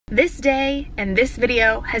This day and this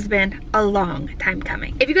video has been a long time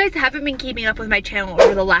coming. If you guys haven't been keeping up with my channel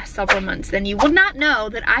over the last several months, then you will not know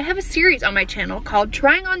that I have a series on my channel called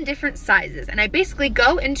Trying On Different Sizes, and I basically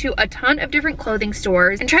go into a ton of different clothing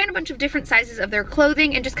stores and try on a bunch of different sizes of their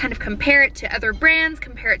clothing and just kind of compare it to other brands,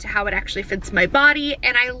 compare it to how it actually fits my body.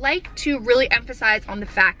 And I like to really emphasize on the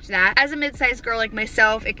fact that as a mid-sized girl like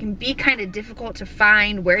myself, it can be kind of difficult to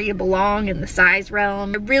find where you belong in the size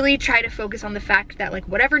realm. I really try to focus on the fact that like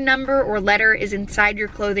whatever number or letter is inside your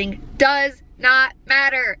clothing does not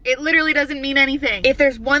matter. It literally doesn't mean anything. If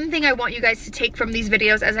there's one thing I want you guys to take from these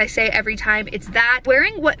videos, as I say every time, it's that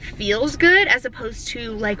wearing what feels good as opposed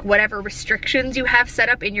to like whatever restrictions you have set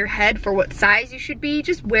up in your head for what size you should be,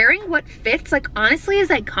 just wearing what fits, like honestly is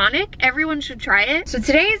iconic. Everyone should try it. So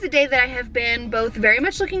today is a day that I have been both very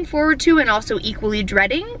much looking forward to and also equally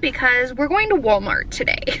dreading, because we're going to Walmart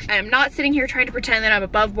today. I am not sitting here trying to pretend that I'm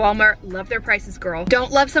above Walmart. Love their prices, girl.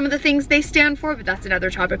 Don't love some of the things they stand for, but that's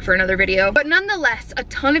another topic for another video. But nonetheless, a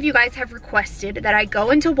ton of you guys have requested that I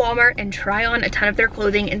go into Walmart and try on a ton of their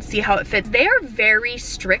clothing and see how it fits. They are very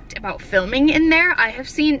strict about filming in there. I have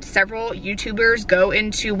seen several YouTubers go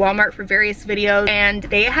into Walmart for various videos and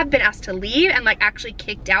they have been asked to leave and like actually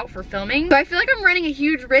kicked out for filming. So I feel like I'm running a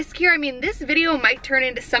huge risk here. I mean, this video might turn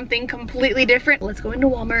into something completely different. Let's go into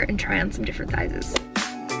Walmart and try on some different sizes.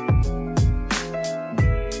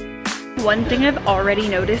 One thing I've already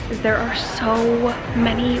noticed is there are so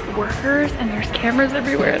many workers and there's cameras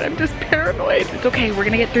everywhere and I'm just paranoid. It's okay, we're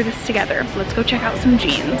gonna get through this together. Let's go check out some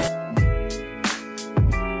jeans.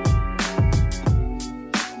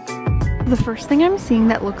 The first thing I'm seeing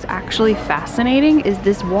that looks actually fascinating is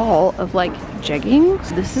this wall of like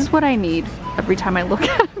jeggings. This is what I need every time I look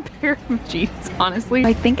at a pair of jeans, honestly.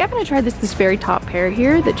 I think I'm gonna try this very top pair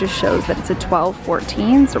here that just shows that it's a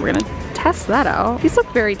 12-14, so we're gonna test that out. These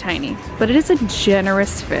look very tiny, but it is a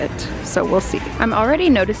generous fit, so we'll see. I'm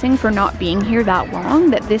already noticing for not being here that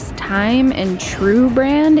long that this Time and True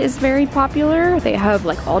brand is very popular. They have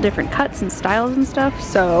like all different cuts and styles and stuff,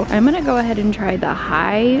 so I'm gonna go ahead and try the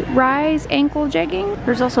high rise ankle jegging.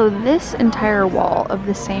 There's also this entire wall of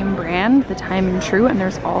the same brand, the Time and True, and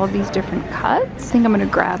there's all of these different cuts. I think I'm gonna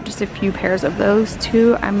grab just a few pairs of those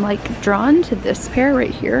too. I'm like drawn to this pair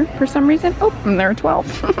right here for some reason. Oh, and they're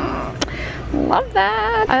 12. Love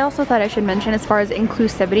that. I also thought I should mention, as far as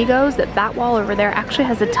inclusivity goes, that wall over there actually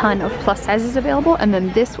has a ton of plus sizes available, and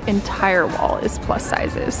then this entire wall is plus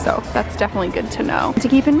sizes, so that's definitely good to know, to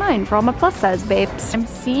keep in mind for all my plus size babes. I'm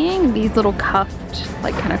seeing these little cuffed,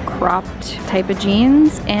 like kind of cropped type of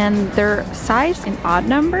jeans, and they're sized in odd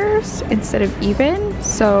numbers instead of even,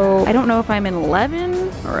 so I don't know if I'm an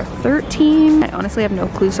 11 or a 13. I honestly have no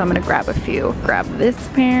clue, so I'm gonna grab a few. Grab this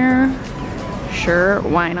pair. Sure,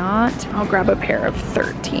 why not? I'll grab a pair of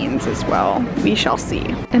 13s as well. We shall see.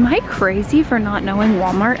 Am I crazy for not knowing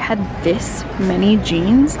Walmart had this many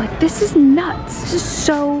jeans? Like, this is nuts. This is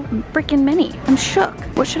so freaking many. I'm shook.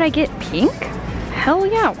 What should I get? Pink? Hell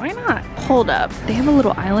yeah, why not? Hold up. They have a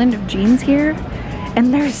little island of jeans here,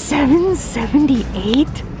 and they're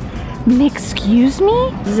 $7.78? Excuse me?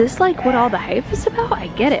 Is this like what all the hype is about? I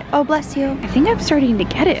get it. Oh, bless you. I think I'm starting to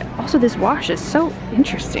get it. Also, this wash is so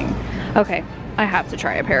interesting. Okay, I have to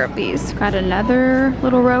try a pair of these. Got another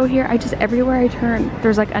little row here. Everywhere I turn,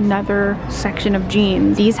 there's like another section of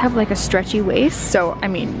jeans. These have like a stretchy waist, so I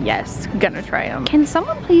mean, yes, gonna try them. Can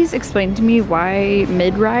someone please explain to me why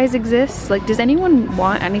mid-rise exists? Like, does anyone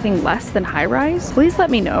want anything less than high-rise? Please let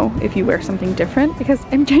me know if you wear something different, because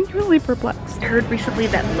I'm genuinely perplexed. I heard recently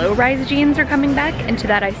that low-rise jeans are coming back, and to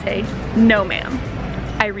that I say, no ma'am.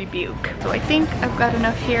 I rebuke. So I think I've got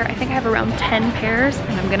enough here. I think I have around 10 pairs,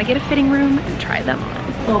 and I'm gonna get a fitting room and try them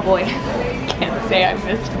on. Oh boy, can't say I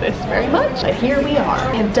missed this very much, but here we are.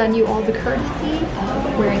 I have done you all the courtesy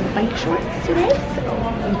of wearing bike shorts today, so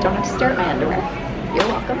you don't have to stare at my underwear. You're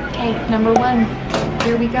welcome. Okay, number one,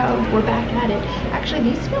 here we go. We're back at it. Actually,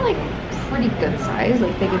 these feel like pretty good size.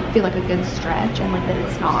 Like, they could feel like a good stretch, and like that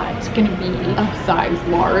it's not gonna be a size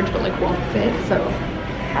large, but like won't fit, so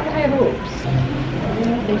have high hopes.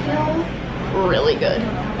 They feel really good.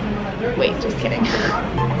 Wait, just kidding.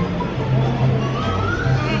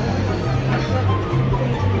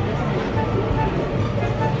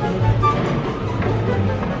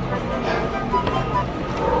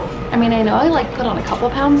 I mean, I know I like put on a couple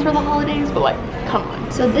pounds for the holidays, but like, come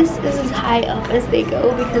on. So this is as high up as they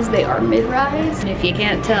go because they are mid-rise. And if you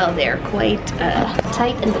can't tell, they're quite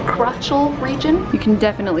tight in the crotchal region. You can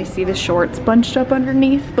definitely see the shorts bunched up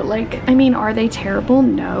underneath, but like, I mean, are they terrible?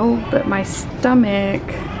 No, but my stomach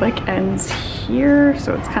like ends here,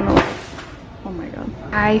 so it's kind of like, oh my God.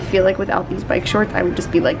 I feel like without these bike shorts, I would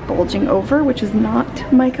just be like bulging over, which is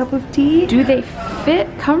not my cup of tea. Do they fit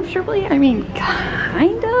comfortably? I mean,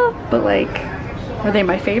 kind of, but like, are they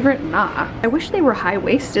my favorite? Nah. I wish they were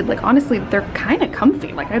high-waisted. Like, honestly, they're kind of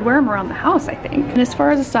comfy. Like, I'd wear them around the house, I think. And as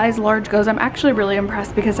far as a size large goes, I'm actually really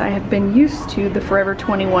impressed because I have been used to the Forever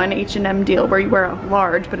 21 H&M deal where you wear a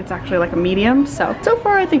large, but it's actually like a medium. So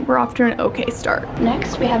far, I think we're off to an okay start.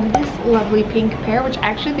 Next, we have this lovely pink pair, which I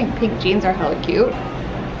actually think pink jeans are hella cute.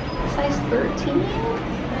 Size 13?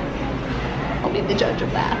 I'll be the judge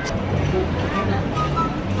of that.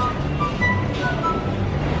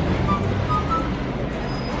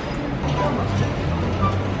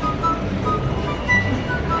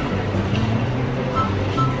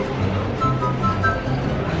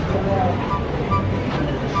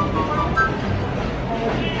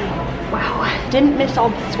 Didn't miss all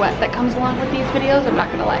the sweat that comes along with these videos, I'm not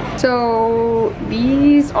gonna lie. So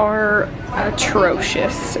these are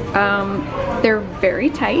atrocious. They're very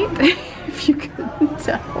tight, if you couldn't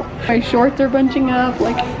tell. My shorts are bunching up,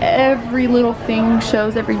 like every little thing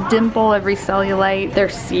shows, every dimple, every cellulite. They're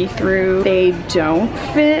see-through. They don't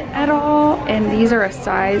fit at all, and these are a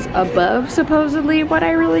size above supposedly what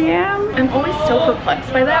I really am. I'm always so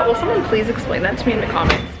perplexed by that. Will someone please explain that to me in the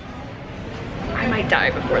comments? I might die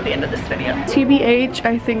before the end of this video. TBH,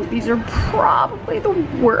 I think these are probably the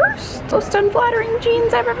worst, most unflattering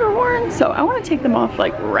jeans I've ever worn. So I want to take them off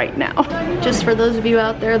like right now. Just for those of you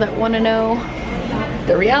out there that want to know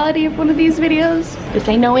the reality of one of these videos, this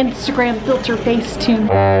ain't no Instagram filter Facetune.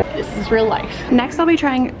 This is real life. Next, I'll be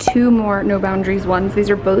trying two more No Boundaries ones. These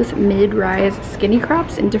are both mid-rise skinny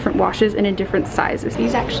crops in different washes and in different sizes.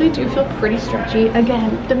 These actually do feel pretty stretchy.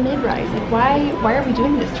 Again, the mid-rise, like why are we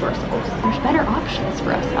doing this to ourselves? There's better options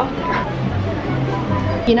for us out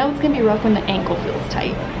there. You know it's gonna be rough when the ankle feels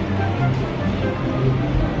tight.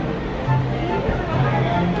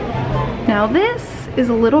 Now this is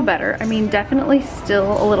a little better. I mean, definitely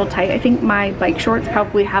still a little tight. I think my bike shorts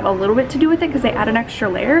probably have a little bit to do with it because they add an extra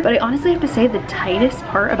layer, but I honestly have to say the tightest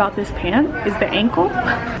part about this pant is the ankle.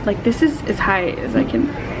 Like, this is as high as I can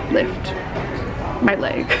lift my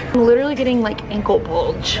leg. I'm literally getting like ankle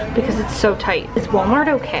bulge because it's so tight. Is Walmart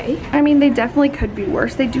okay? I mean, they definitely could be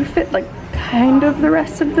worse. They do fit like kind of the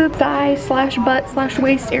rest of the thigh slash butt slash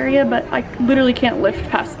waist area, but I literally can't lift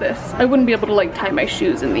past this. I wouldn't be able to like tie my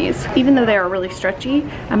shoes in these. Even though they are really stretchy,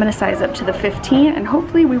 I'm gonna size up to the 15 and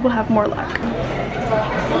hopefully we will have more luck.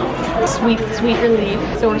 Sweet, sweet relief.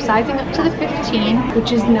 So we're sizing up to the 15,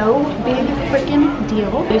 which is no big freaking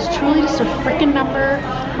deal. It is truly just a freaking number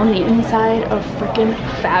on the inside of freaking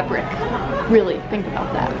fabric. Really, think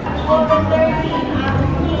about that.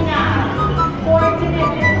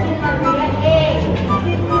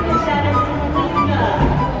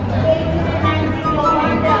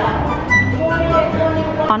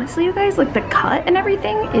 Honestly, you guys, like the cut and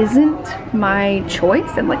everything isn't my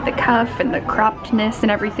choice, and like the cuff and the croppedness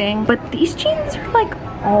and everything, but these jeans are like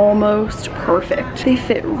almost perfect. They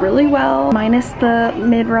fit really well, minus the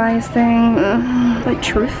mid-rise thing. Like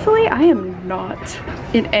truthfully, I am not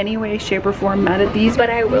in any way, shape, or form mad at these, but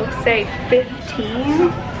I will say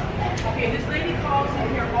 15.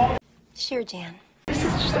 Sure, Jan. This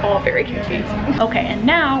is just all very confusing. Okay, and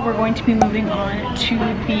now we're going to be moving on to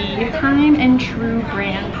the Time and True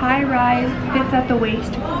brand. High rise, fits at the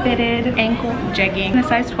waist, fitted, ankle jegging. A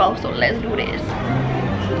size 12, so let's do this.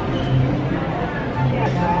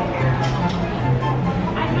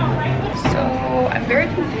 So I'm very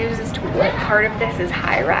confused as to what part of this is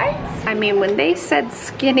high rise. I mean, when they said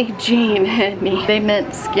skinny jean at me, they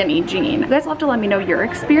meant skinny jean. You guys will have to let me know your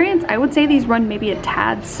experience. I would say these run maybe a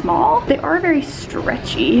tad small. They are very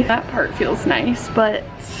stretchy. That part feels nice, but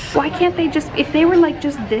why can't they just, if they were like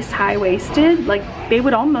just this high-waisted, like they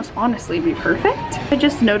would almost honestly be perfect. I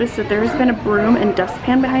just noticed that there's been a broom and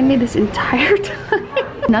dustpan behind me this entire time.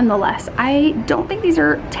 Nonetheless, I don't think these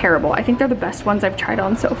are terrible. I think they're the best ones I've tried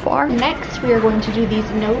on so far. Next, we are going to do these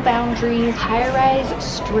No Boundaries high-rise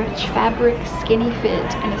stretch fabric skinny fit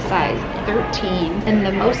in a size 13. And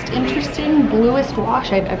the most interesting, bluest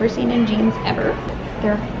wash I've ever seen in jeans ever.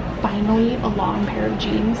 They're finally a long pair of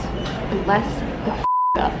jeans. Bless the f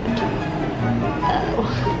up. Oh.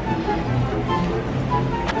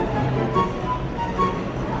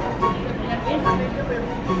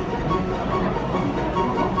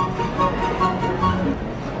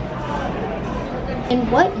 In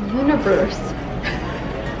what universe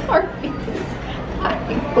are these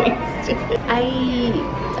high-waisted?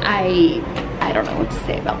 I don't know what to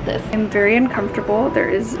say about this. I'm very uncomfortable. There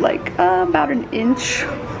is like about an inch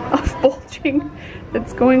of bulging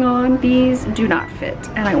that's going on. These do not fit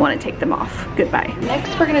and I want to take them off. Goodbye.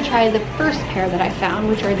 Next, we're gonna try the first pair that I found,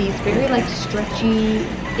 which are these very like stretchy,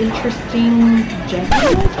 interesting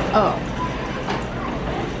jeggings.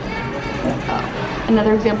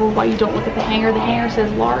 Another example of why you don't look at the hanger. The hanger says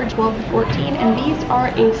large, 12 to 14, and these are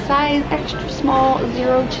a size extra small,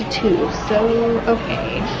 0 to 2. So,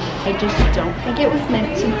 okay. I just don't think it was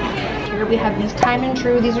meant to be. Here we have these time and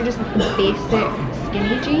true. These are just basic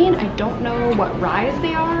skinny jean. I don't know what rise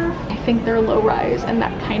they are. I think they're low rise, and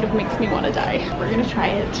that kind of makes me want to die. We're gonna try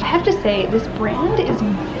it. I have to say, this brand is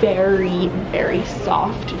very, very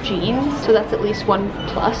soft jeans. So that's at least one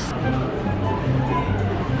plus.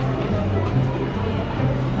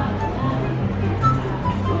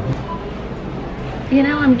 You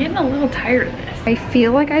know, I'm getting a little tired of this. I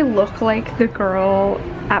feel like I look like the girl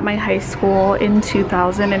at my high school in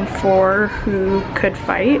 2004 who could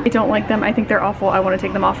fight. I don't like them. I think they're awful. I want to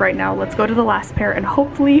take them off right now. Let's go to the last pair and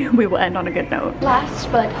hopefully we will end on a good note. Last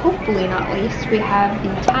but hopefully not least, we have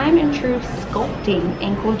the Time and True Sculpting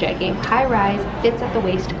Ankle Jegging. High rise, fits at the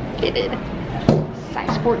waist, fitted.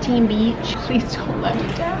 Size 14 beach. Please don't let me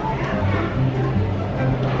down.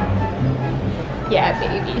 Yeah,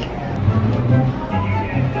 baby.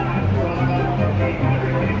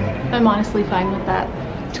 I'm honestly fine with that.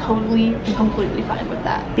 Totally and completely fine with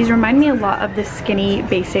that. These remind me a lot of the skinny,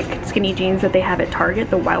 basic skinny jeans that they have at Target,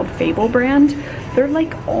 the Wild Fable brand. They're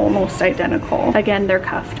like almost identical. Again, they're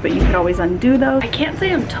cuffed, but you could always undo those. I can't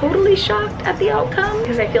say I'm totally shocked at the outcome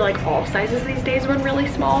because I feel like all sizes these days run really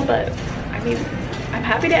small, but I mean, I'm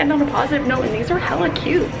happy to end on a positive note, and these are hella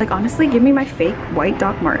cute. Like honestly, give me my fake white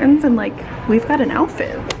Doc Martens and like, we've got an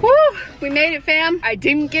outfit. Woo! We made it, fam. I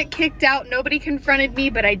didn't get kicked out. Nobody confronted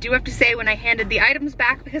me, but I do have to say when I handed the items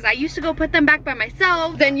back, because I used to go put them back by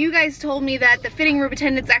myself, then you guys told me that the fitting room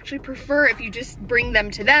attendants actually prefer if you just bring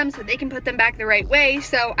them to them so they can put them back the right way.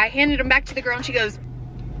 So I handed them back to the girl and she goes,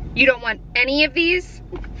 "You don't want any of these?"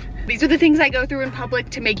 These are the things I go through in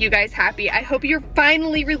public to make you guys happy. I hope you're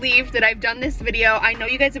finally relieved that I've done this video. I know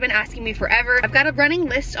you guys have been asking me forever. I've got a running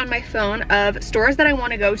list on my phone of stores that I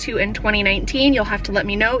want to go to in 2019. You'll have to let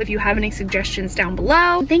me know if you have any suggestions down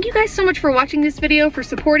below. Thank you guys so much for watching this video, for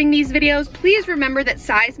supporting these videos. Please remember that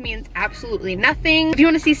size means absolutely nothing. If you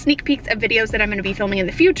want to see sneak peeks of videos that I'm going to be filming in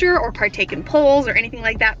the future or partake in polls or anything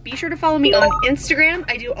like that, be sure to follow me on Instagram.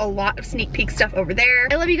 I do a lot of sneak peek stuff over there.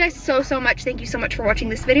 I love you guys so, so much. Thank you so much for watching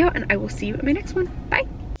this video, and I will see you in my next one.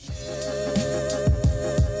 Bye.